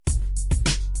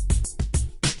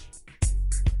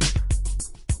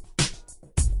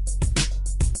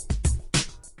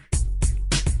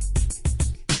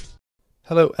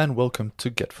Hello and welcome to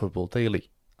Get Football Daily.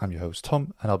 I'm your host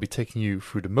Tom and I'll be taking you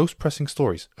through the most pressing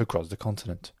stories across the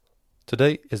continent.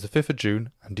 Today is the 5th of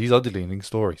June and these are the leading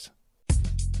stories.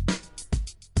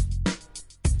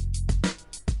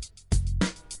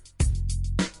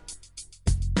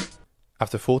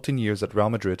 After 14 years at Real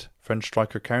Madrid, French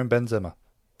striker Karim Benzema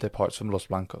departs from Los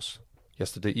Blancos.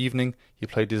 Yesterday evening, he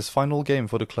played his final game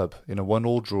for the club in a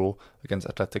 1-1 draw against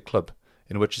Athletic Club,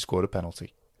 in which he scored a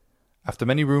penalty. After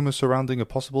many rumours surrounding a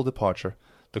possible departure,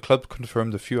 the club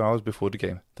confirmed a few hours before the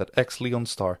game that ex-Lyon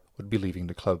star would be leaving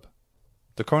the club.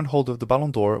 The current holder of the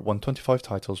Ballon d'Or won 25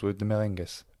 titles with the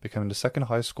Merengues, becoming the second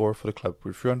highest scorer for the club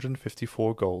with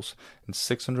 354 goals in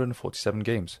 647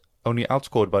 games, only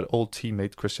outscored by the old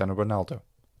teammate Cristiano Ronaldo.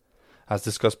 As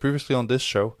discussed previously on this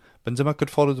show, Benzema could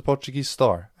follow the Portuguese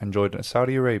star and join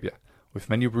Saudi Arabia,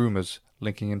 with many rumours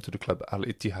linking him to the club Al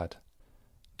Ittihad.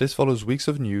 This follows weeks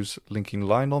of news linking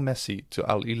Lionel Messi to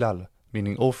Al Hilal,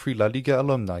 meaning all three La Liga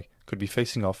alumni could be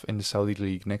facing off in the Saudi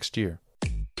League next year.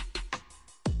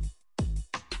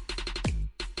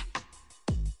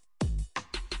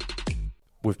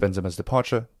 With Benzema's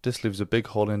departure, this leaves a big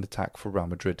hole in the attack for Real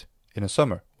Madrid, in a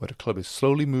summer where the club is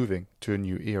slowly moving to a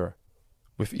new era.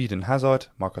 With Eden Hazard,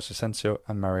 Marcos Asensio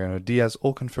and Mariano Diaz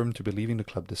all confirmed to be leaving the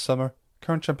club this summer,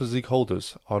 current Champions League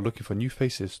holders are looking for new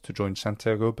faces to join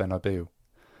Santiago Bernabeu.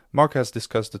 Marca has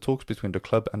discussed the talks between the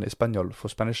club and Espanyol for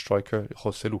Spanish striker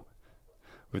Joselu.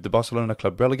 With the Barcelona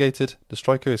club relegated, the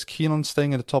striker is keen on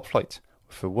staying in the top flight,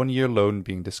 with a 1-year loan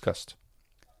being discussed.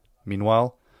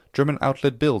 Meanwhile, German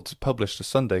outlet Bild published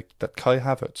Sunday that Kai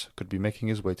Havertz could be making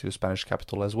his way to the Spanish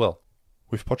capital as well.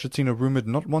 With Pochettino rumoured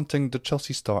not wanting the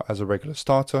Chelsea star as a regular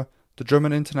starter, the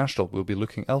German international will be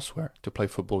looking elsewhere to play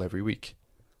football every week.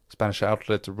 Spanish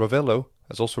outlet Rovelo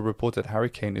has also reported Harry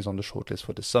Kane is on the shortlist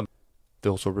for this summer. They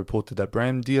also reported that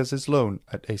Brahim Diaz's loan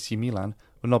at AC Milan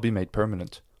will not be made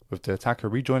permanent, with the attacker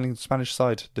rejoining the Spanish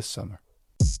side this summer.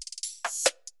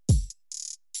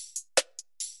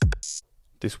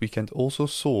 This weekend also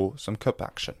saw some cup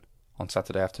action. On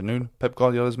Saturday afternoon, Pep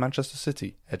Guardiola's Manchester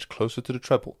City edged closer to the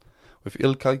treble, with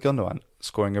Ilkay Gundogan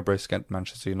scoring a brace against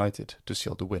Manchester United to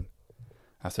seal the win.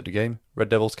 After the game, Red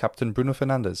Devils captain Bruno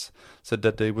Fernandes said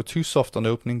that they were too soft on the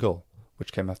opening goal,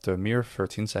 which came after a mere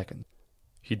 13 seconds.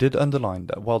 He did underline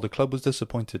that while the club was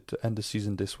disappointed to end the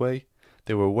season this way,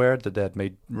 they were aware that they had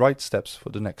made right steps for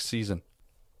the next season.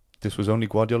 This was only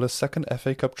Guardiola's second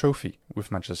FA Cup trophy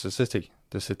with Manchester City,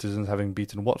 the citizens having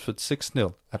beaten Watford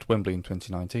 6-0 at Wembley in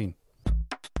 2019.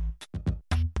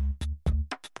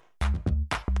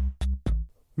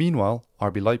 Meanwhile,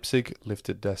 RB Leipzig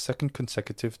lifted their second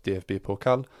consecutive DFB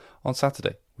Pokal on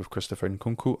Saturday, with Christopher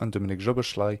Nkunku and Dominik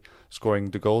Szoboszlai scoring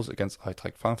the goals against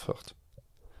Eintracht Frankfurt.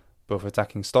 Both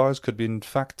attacking stars could be in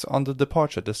fact on the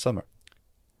departure this summer.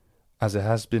 As it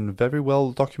has been very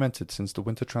well documented since the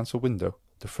winter transfer window,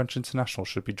 the French international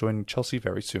should be joining Chelsea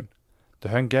very soon. The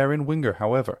Hungarian winger,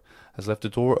 however, has left the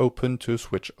door open to a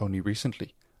switch only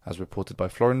recently, as reported by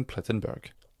Florian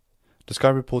Plettenberg. The Sky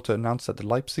reporter announced that the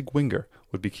Leipzig winger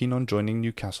would be keen on joining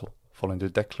Newcastle, following the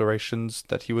declarations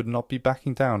that he would not be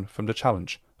backing down from the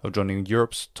challenge of joining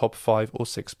Europe's top 5 or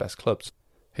 6 best clubs.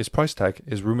 His price tag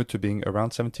is rumoured to being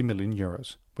around €70 million,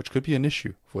 which could be an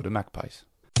issue for the Magpies.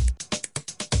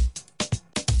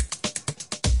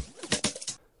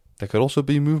 There could also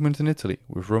be movement in Italy,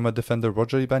 with Roma defender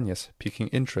Roger Ibanez piquing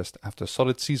interest after a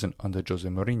solid season under Jose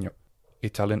Mourinho.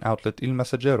 Italian outlet Il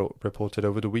Messaggero reported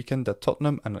over the weekend that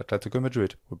Tottenham and Atletico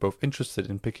Madrid were both interested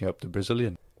in picking up the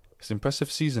Brazilian. His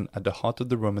impressive season at the heart of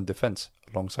the Roman defence,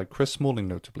 alongside Chris Smalling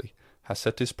notably, has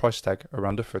set his price tag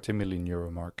around the €30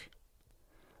 million mark.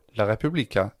 La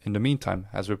Repubblica, in the meantime,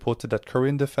 has reported that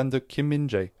Korean defender Kim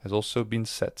Min-jae has also been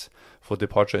set for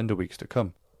departure in the weeks to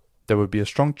come. There would be a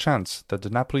strong chance that the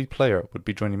Napoli player would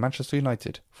be joining Manchester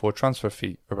United for a transfer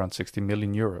fee around €60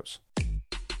 million.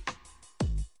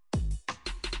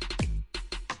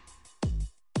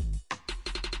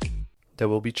 There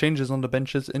will be changes on the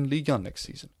benches in Ligue 1 next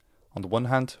season. On the one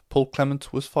hand, Paul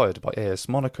Clement was fired by AS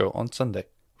Monaco on Sunday,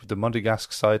 with the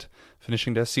Monegasque side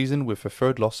finishing their season with a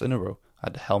third loss in a row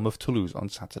at the helm of Toulouse on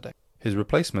Saturday. His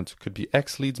replacement could be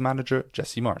ex-Leeds manager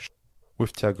Jesse Marsch.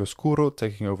 With Thiago Scuro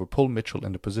taking over Paul Mitchell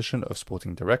in the position of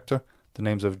sporting director, the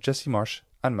names of Jesse Marsch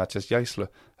and Matthias Jaissle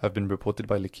have been reported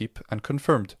by L'Équipe and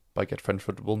confirmed by Get French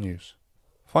Football News.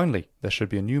 Finally, there should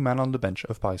be a new man on the bench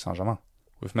of Paris Saint-Germain.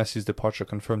 With Messi's departure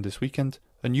confirmed this weekend,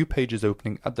 a new page is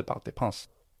opening at the Parc des Princes.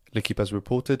 L'Équipe has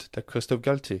reported that Christophe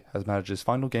Galtier has managed his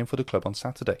final game for the club on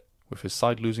Saturday, with his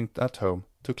side losing at home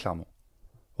to Clermont.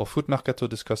 While Foot Mercato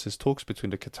discusses talks between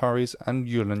the Qataris and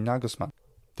Julian Nagelsmann,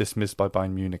 dismissed by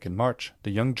Bayern Munich in March, the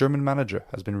young German manager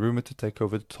has been rumoured to take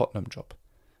over the Tottenham job.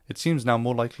 it seems now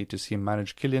more likely to see him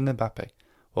manage Kylian Mbappe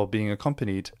while being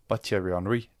accompanied by Thierry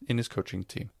Henry in his coaching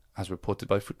team, as reported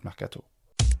by Foot Mercato.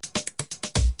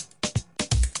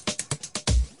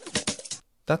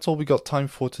 That's all we got time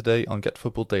for today on Get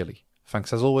Football Daily.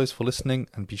 Thanks as always for listening,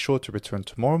 and be sure to return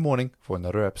tomorrow morning for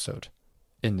another episode.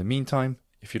 In the meantime,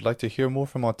 if you'd like to hear more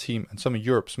from our team and some of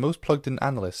Europe's most plugged-in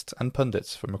analysts and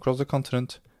pundits from across the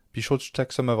continent, be sure to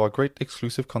check some of our great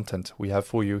exclusive content we have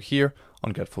for you here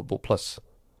on Get Football Plus.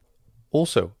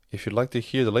 Also, if you'd like to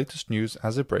hear the latest news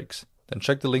as it breaks, then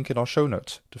check the link in our show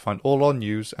notes to find all our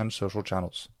news and social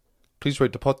channels. Please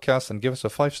rate the podcast and give us a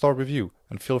 5-star review,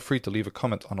 and feel free to leave a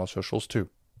comment on our socials too.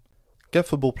 Get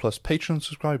Football Plus Patreon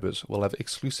subscribers will have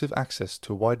exclusive access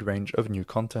to a wide range of new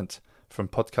content, from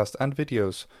podcasts and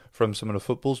videos from some of the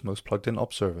football's most plugged-in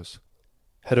observers.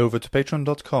 Head over to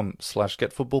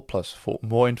patreon.com/getfootballplus for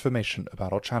more information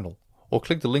about our channel, or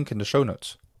click the link in the show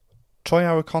notes. Try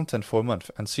our content for a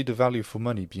month and see the value for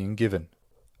money being given.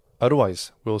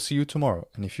 Otherwise, we'll see you tomorrow,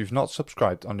 and if you've not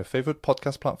subscribed on your favorite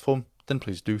podcast platform, then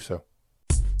please do so.